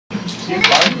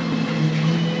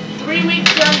3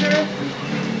 weeks younger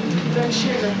than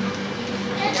Sugar.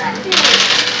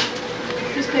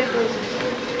 This paper is.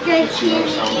 The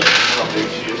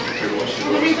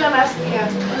reason I'm asking, yeah,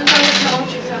 the reason I'm asking how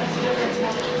much she's asking, that's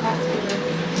how much it costs me.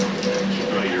 She's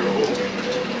not a year old.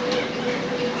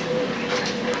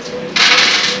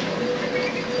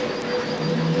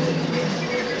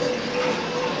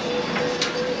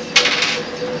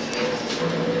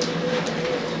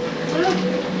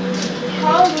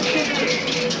 How was Sugar?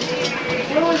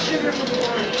 Where was Sugar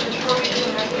before? She's probably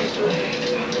 2.5 years old.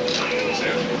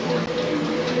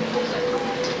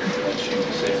 She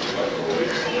was saved for about 4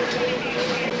 weeks.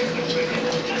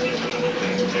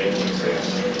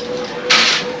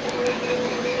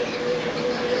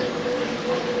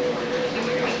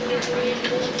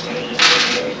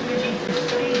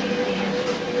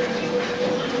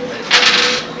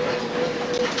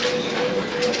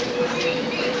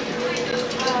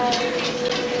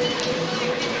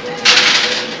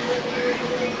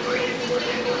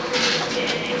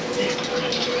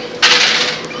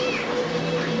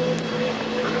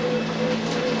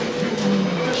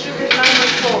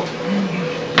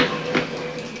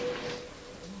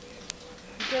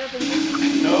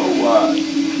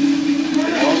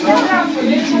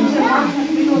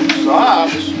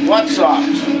 Socks? What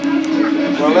socks?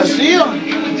 Well, let's see them. Let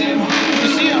me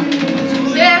see them.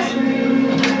 Yes.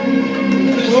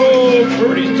 Oh,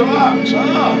 pretty socks,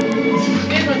 huh?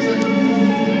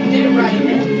 Did it right.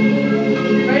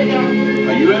 Right now.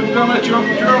 Are you ever gonna let your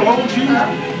Uncle Gerald hold you?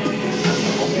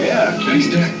 Yeah. Thanks,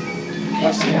 Dad.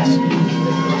 What's this?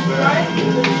 Right?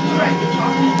 Right.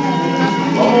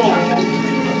 Oh.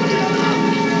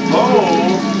 Oh.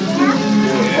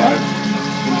 Yeah.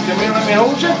 Come here, let me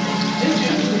hold you.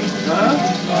 Huh?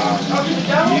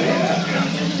 Yeah.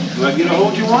 Do I get to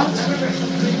hold you once?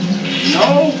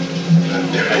 No?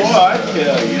 Boy, I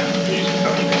tell you.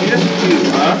 It's cute,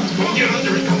 huh?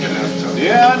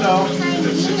 Yeah, I know.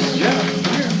 Yeah.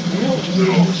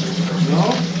 No?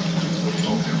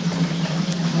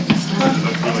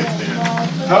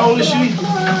 How old is she?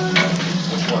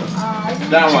 Which one?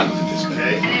 That one.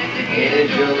 Okay.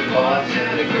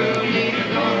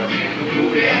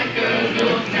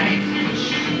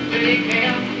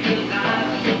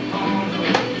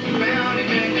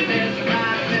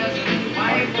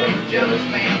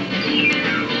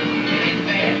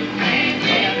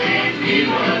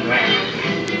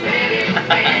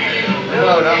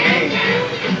 No, not me.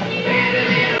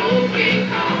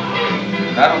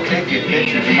 I don't take good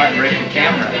pictures, you might break the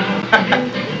camera.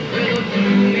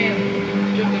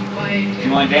 You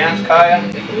want to dance, Kaya?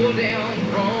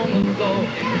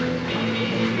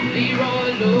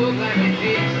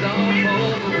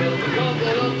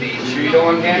 Sure you don't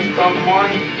want to dance until the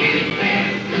morning?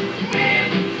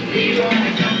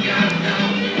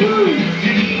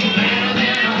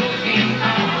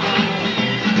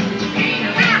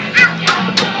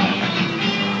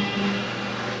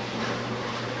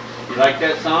 You like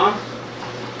that song?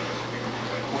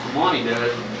 Uncle Monty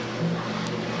does.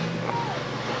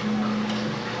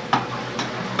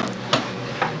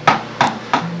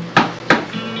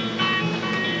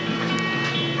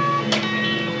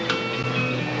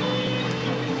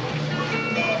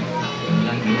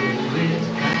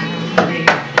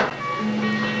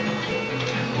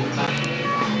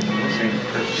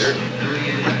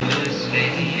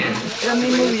 Let me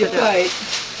move your plate.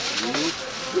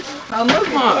 I'll move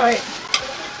my plate.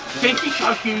 Can't you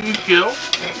touch you still?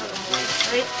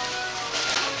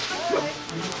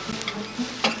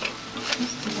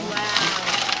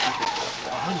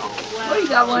 Oh, you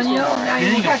got one, you know, now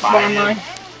you can catch one of mine.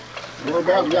 What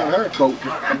about got her coat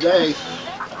today?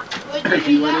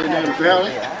 She went in there to sell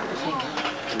it.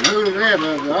 Who is that?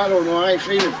 I don't know, I ain't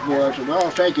seen it before. I said,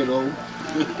 I'll take it over.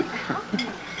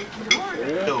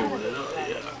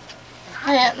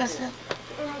 Yeah, listen.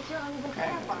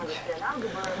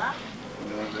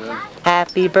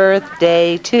 Happy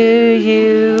birthday to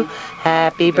you.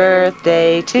 Happy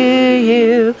birthday to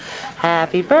you.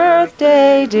 Happy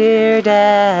birthday, dear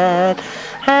Dad.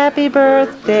 Happy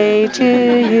birthday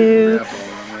to you.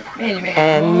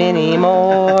 And many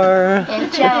more.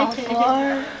 And Chow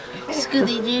for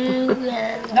Scooby-Doo.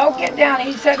 Don't get down,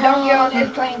 he said don't get on his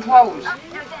plain clothes.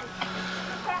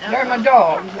 They're my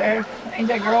dogs. They're, ain't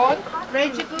they growing?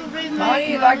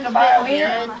 Money, you like to buy a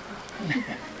wiener?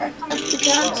 The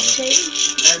dogs say.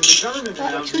 And the government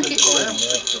announced that the lamp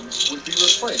system would be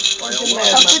replaced by a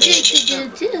Uncle Jake could do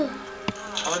it too.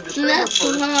 On December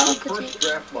 1st, the first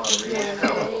draft lottery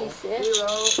was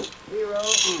held.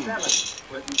 007.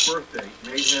 Clinton's birthday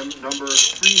made him number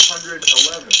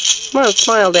 311. Come on,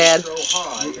 smile, Dad. So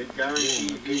high, it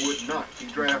guaranteed he would not be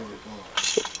drafted.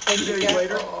 2 days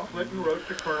later, Clinton wrote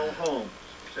to Colonel Holmes,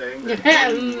 saying that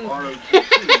ROTC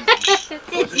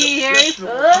was an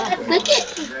objectionable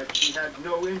compromise and that he had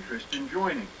no interest in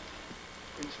joining.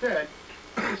 Instead,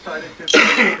 he decided to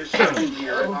finish his second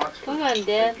year at Oxford. Come on,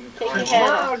 Dad. Take your Taking hat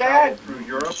time off. to travel through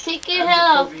Europe Take your and hat the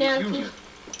off, Soviet Dad. Union.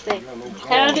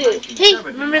 How do it? Hey,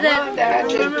 remember that?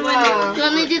 Remember when? Do you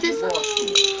want me to do this?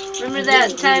 Remember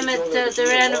that time at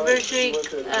their anniversary,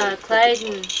 Clyde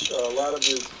and.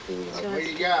 What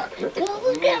you got?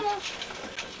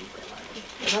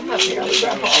 I'm not the other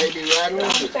grandpa.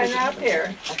 I'm standing out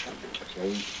there.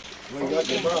 You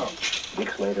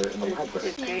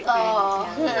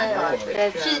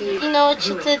know what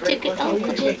she said to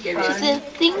Uncle Jay? She said,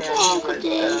 thank you, Uncle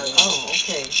Jay. Oh,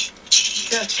 okay.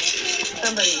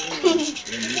 Somebody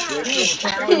makes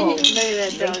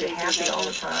you happy all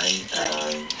the time.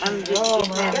 Oh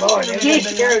my Lord, it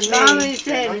scared me. Mommy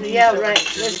said, yeah, right,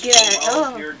 let's get out.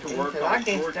 Volunteered to work I on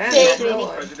can't George stand that Bush's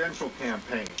noise. presidential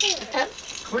campaign.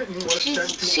 Clinton was sent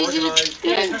to She's organize the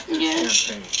good. Texas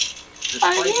campaign.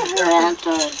 Are Despite you his her efforts, aunt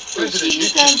or is President she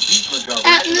Nixon beat McGovern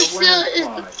Aunt in a Lucille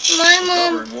landslide. is my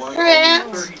mom, McGovern won her only aunt.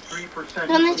 33%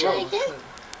 Let me of the try vote. again.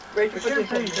 Rachel, The put this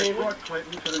campaign in, had David. brought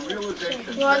Clinton to the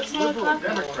realization You want that some more liberal coffee?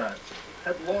 Democrats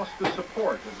had lost the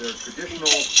support of their traditional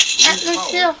Aunt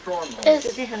Lucille blue-collar strongholds.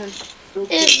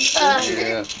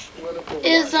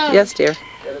 Yes, dear.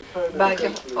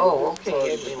 Oh,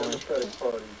 okay.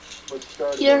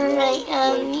 You're right,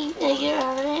 you're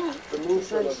right. The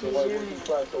movement of the white working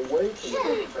class away from the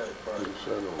Democratic Party.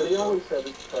 But he always had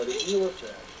to try to deal with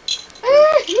that.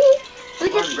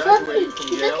 Look at Upon the graduating puppy.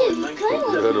 from Yale in Look at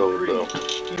his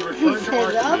 1973, he returned to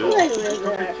says, "I'll play Arkansas with and took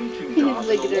a that." teaching job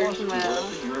Look in at the her law school smile.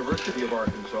 at the University of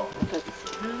Arkansas.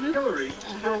 Hillary,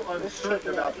 still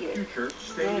uncertain about the future,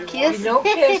 stayed in Kiss? Washington, No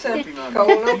kissing. working on Cole,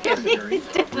 no the kissing. hearings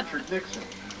of Richard Nixon.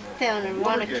 Telling her,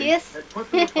 want a Watergate kiss? had put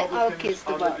the I'll Republicans kiss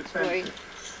the on box for you. defensive.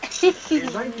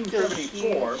 In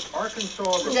 1974, Arkansas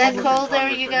Is that Republican cold there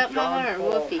you Congressman got, John Mama, or Paul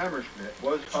Wolfie? Hammerschmidt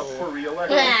was up for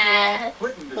re-election. Ah,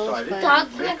 Clinton Paul's decided fine.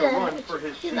 to make a run for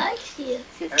his He seat. likes you.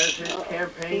 As his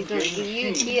campaign He's gonna gained give you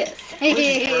a steam, kiss. He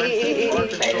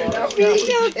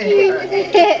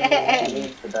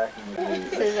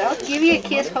says, I'll give you a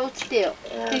kiss, hold still.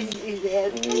 He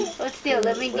says, hold still,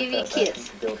 let me give you a kiss.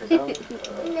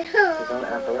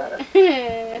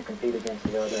 Compete against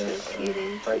the other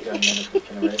bright young men of the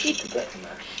generation to get from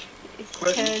that.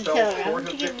 Clinton Tell fell her, short I'm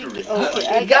of giving you. victory. Okay,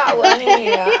 I You got one in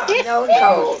here. No,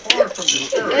 no. Far from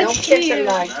discouraged, Don't kiss her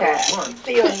like in a matter that. of months,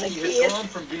 Feeling the he had kiss. gone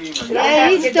from being a Yeah,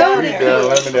 he Get stole down it. there.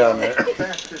 let me down there.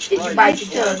 fastest Did you riding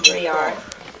bite your tongue, sweetheart?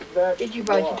 Did you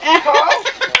bite your tongue?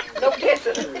 No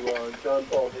kissing. John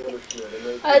Paul Hammerschmidt, and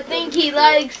they I think he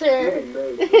likes her.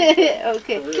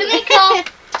 Okay. Can I call?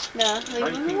 No,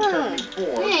 leave him alone.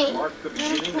 1974 marked the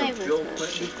beginning play of with Bill her.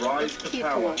 Clinton's rise to Keep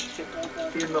power. her.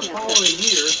 In the following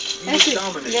years, he That's would it.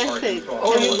 dominate That's it. Arkansas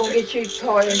Oh, you're gonna politics get your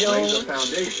toy and lay the on.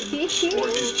 foundation for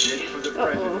his bid for the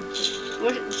presidency.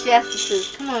 Where's Justices?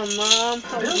 Come on, Mom.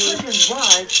 Come Bill with me. Clinton's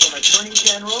rise from Attorney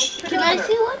General to Can I governor.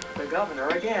 see one? The governor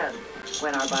again.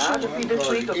 When our biography this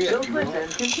week of Bill Clinton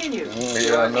continues.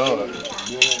 Yeah, I know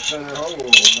that.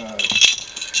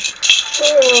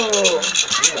 Oh.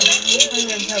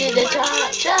 To the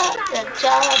cha-cha.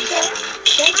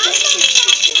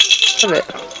 Love it.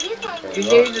 You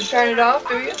need to turn it off,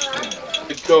 do you?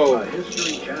 Let's go.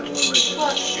 History Channel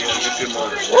original.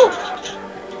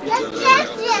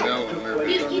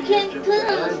 You can't put it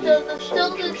on the stove. The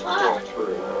stove is hot.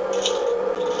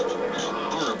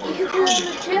 You can put it on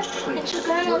the tip and she'll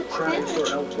go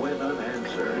upstairs. went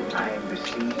unanswered. I am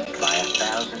besieged by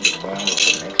 1,000 bombs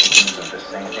of Mexicans of the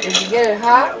Santa Did you get it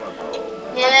hot?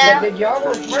 Yeah. Did you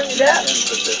almost burn it up?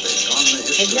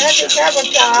 Did you have to careful,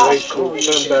 Wait, child? cool.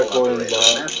 Turn back on, Bob.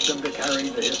 asked them to carry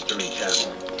the History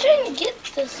Channel. I'm trying to get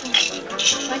this one.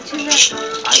 Why too much?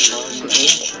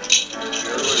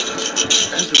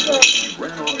 As a boy, he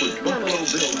ran off with Buffalo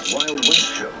Bill's Wild West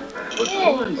show. But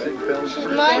Lauren Ziegfeld's She's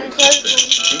first my life cousin.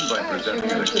 came by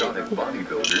presenting an exotic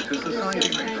bodybuilder to society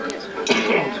matrons.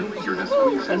 Too eager to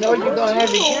squeeze I know you're gonna have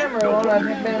your camera on.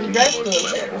 I've been dressed a little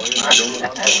bit.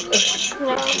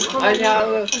 I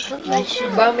know. Put my shoe.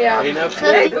 Bum me out. Enough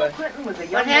Cousin. Bill Clinton was a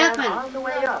young What man happened? on the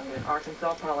way up in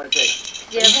Arkansas politics.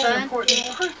 Did you have fun? Important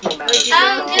personal matters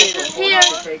I'll resolved get before here. he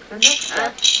takes the next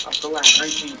step up the ladder.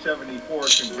 1974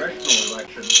 congressional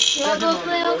election You set wanna him go on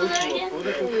play the over road there to a again?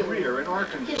 political career in Guess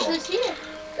Arkansas. who's here?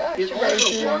 Go. Gosh,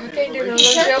 you can't do no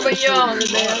Lucille but yawn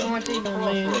today. I don't want to eat no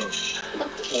man.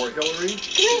 For Hillary,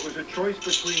 it was a choice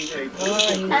between a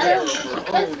political career of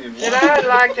her own in Said I'd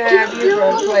like to have you for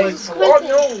a place.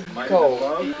 Oh, no,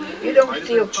 Cole. You don't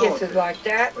steal kisses like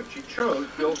that. but she chose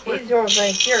Bill He's Clinton. going to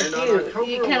think you're And on cute.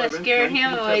 October You kinda 11th, scared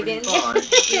him away, didn't you?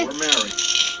 1975, they were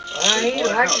married. He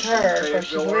likes her because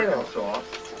she's little. Arkansas,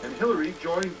 and Hillary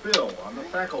joined Bill on the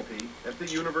faculty at the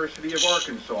University of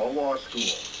Arkansas Law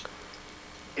School.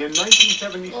 In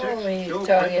 1976, Bill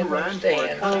Clinton ran for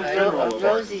Attorney General of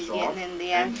Rosie's Arkansas getting in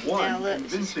the and action now. won Look,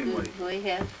 she's convincingly. scooped way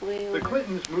halfway over. The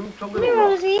Clintons moved to Come Little here, Rock.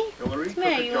 Rosie. Hillary Come took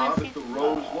here, a you job wanna at the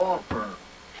Rose Law Firm.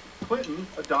 Clinton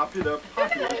adopted a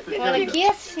populist Want a agenda,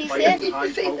 kiss? He fighting said.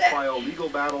 high-profile legal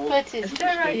battles What's with his? the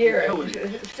Stand right state here.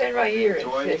 utilities, Stand right here,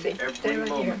 enjoying sissy. every Stand right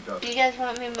here. moment of Do it. you guys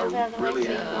want me to move out of the really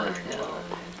way? inspiring.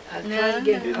 I was trying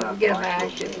to get my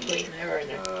action between her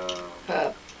and her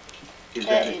pup. His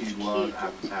That is attitude was, cute.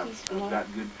 I've He's smart.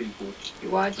 got good people. You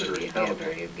watch that him, are you get her,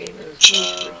 intelligent. you gave her the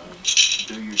sweet.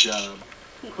 Do your job.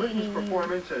 Clinton's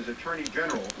performance as Attorney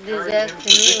General Do carried that him to to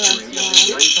me victory in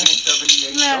once the in a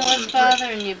 1978 Come on, what's governor's race.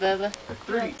 bothering you, Bubba? At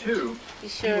 32, You he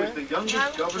sure? was the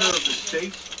youngest governor of the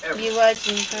state ever. You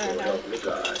watching her, huh?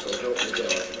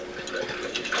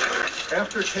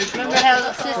 After taking Remember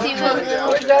how Sissy was little?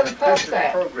 Where's the other pup a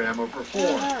at? program of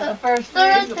reform. The first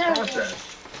They're thing. right In the there.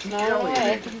 process, he No way.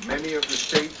 alienated many of the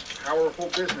state's powerful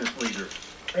business leaders.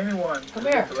 Anyone Come who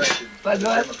here. gets elected Bud, as a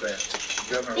Bud. Democrat,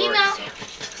 Governor You of know.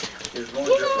 Arkansas, is going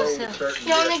to hold certain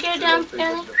You wanna gifts go to down, those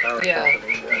people, the power Yeah.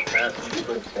 company, passing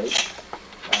good state,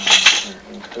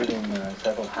 including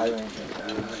several high-ranking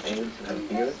aides and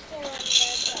peers,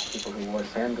 people who wore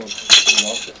sandals in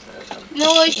office.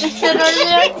 No, what she said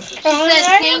earlier? She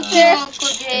said, thank you, Uncle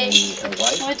Jay.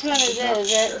 Which Which one is that?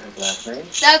 Is that? his last name.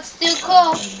 That's still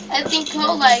Cole. I think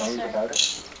Cole likes her. About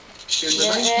it. In the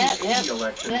Yeah, 1980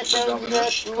 election That for knows governor,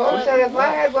 that Cole said if I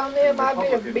had one of them, I'd be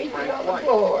a beating on the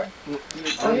floor. he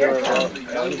is Oh, here one comes- of the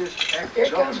youngest here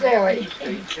comes ex-governors Ellie. in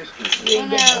state's history. Oh,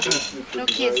 no. No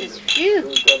kisses.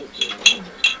 Phew.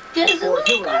 There's a For little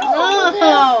Hillary,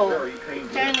 girl. very painful.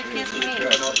 Trying to kiss me.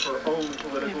 Given up her own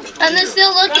political And career.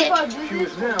 still look at She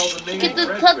was now the main Look at the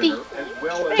breadwinner puppy. as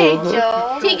well as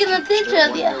Rachel. Taking a picture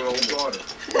of you. one-year-old daughter.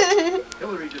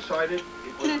 Hillary decided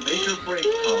it was make or break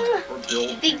time for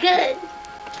Bill. Be good.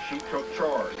 She took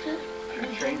charge.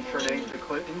 She changed her name to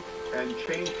Clinton and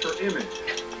changed her image.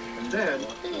 And then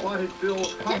plotted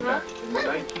Bill's comeback in the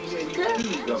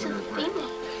 1982 governor's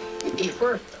race. He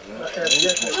first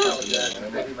abjectly apologized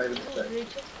and said he made a mistake.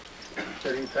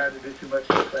 Said he tried to do too much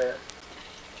too fast.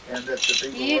 And that the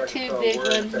people You of two Arkansas big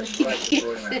were in ones. fact right to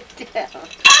throw him out. Sit down.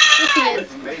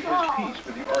 Clinton made his peace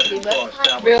with the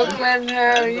Arkansas Bill establishment, Clinton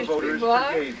and the used to be voters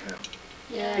black. forgave him.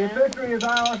 Yeah. victory is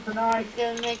ours tonight. He's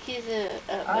gonna make his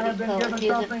I what have do been you call given it? His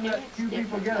something that appearance few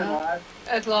people different, get in huh? life.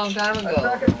 That's a long time A ago.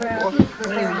 second chance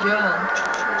When he was young.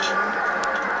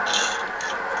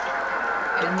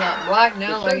 He's not black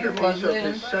now The like he was centerpiece of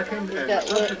then. his second and got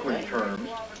what, subsequent right? terms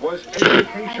was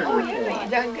education Oh, yeah, reform. you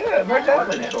done good. Where's that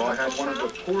one at? Arkansas had one of the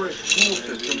poorest school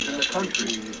systems in the country.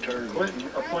 Clinton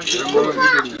appointed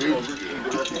voters to oversee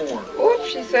the reform. Oops,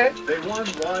 she said. They won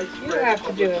widespread You have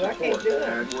to do it. I public can't support do it.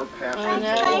 and were passed Oh, into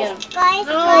now law. we got From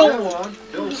No. now on,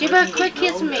 Bill She Clinton better was quit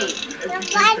kissing known me. as the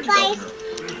education governor.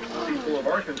 The people of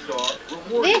Arkansas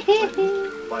rewarded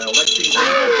Clinton by electing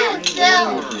him to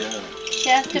No. three-year term. She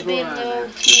has to be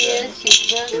moved. She is.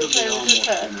 She's going to play with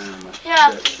her pups.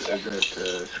 Yeah.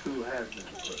 That school has been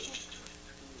closed.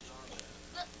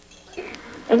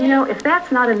 And you know, if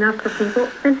that's not enough for people,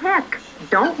 then heck,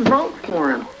 don't vote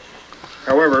for him.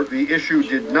 However, the issue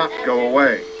did not go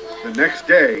away. The next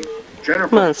day, Jennifer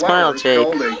Come on, smile, Flowers Jake.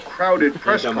 held a crowded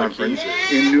press conference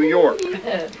in New York.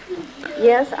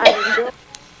 Yes, I enjoy.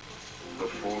 The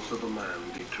force of a man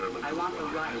determined I want the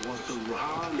right.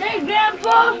 Hey,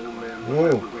 Grandpa!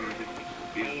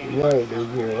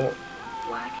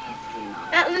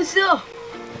 Aunt Lucille.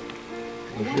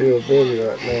 Lucille's busy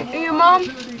right now. And your mom?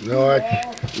 No,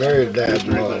 that's Mary's dad's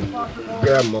mom.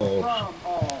 Grandma's.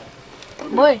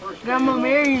 Boy, Grandma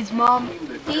Mary's mom.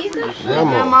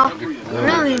 Grandma.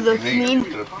 Really looks mean.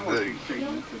 The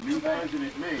new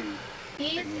president made.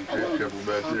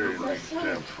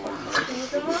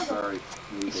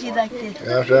 She like this.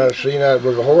 Yes, I seen that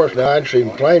was a horse now. I'd seen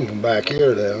plain from back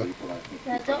here now.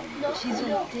 She's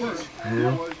like this.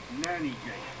 Was Nanny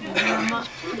Jake. Grandma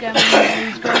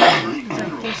Mary's grandma is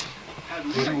like this.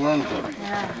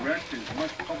 Arrest is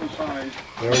much publicized.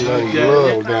 There's no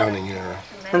little Downing here.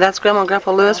 And that's Grandma and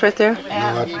Grandpa Lewis right there? No,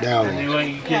 that's Downing.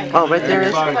 Oh, right there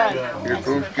is? You're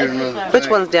supposed to get another Which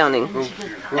one's Downing? This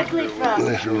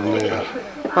one is.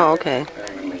 Oh, okay.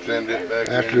 send it back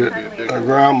After her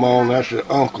grandma, and that's the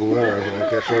uncle there, I think.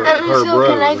 That's her Lucille,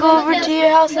 brother. can I go over to your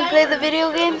house and play the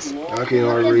video games? I can't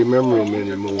hardly remember them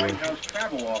anymore.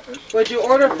 What'd you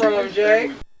order from him,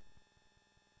 Jake?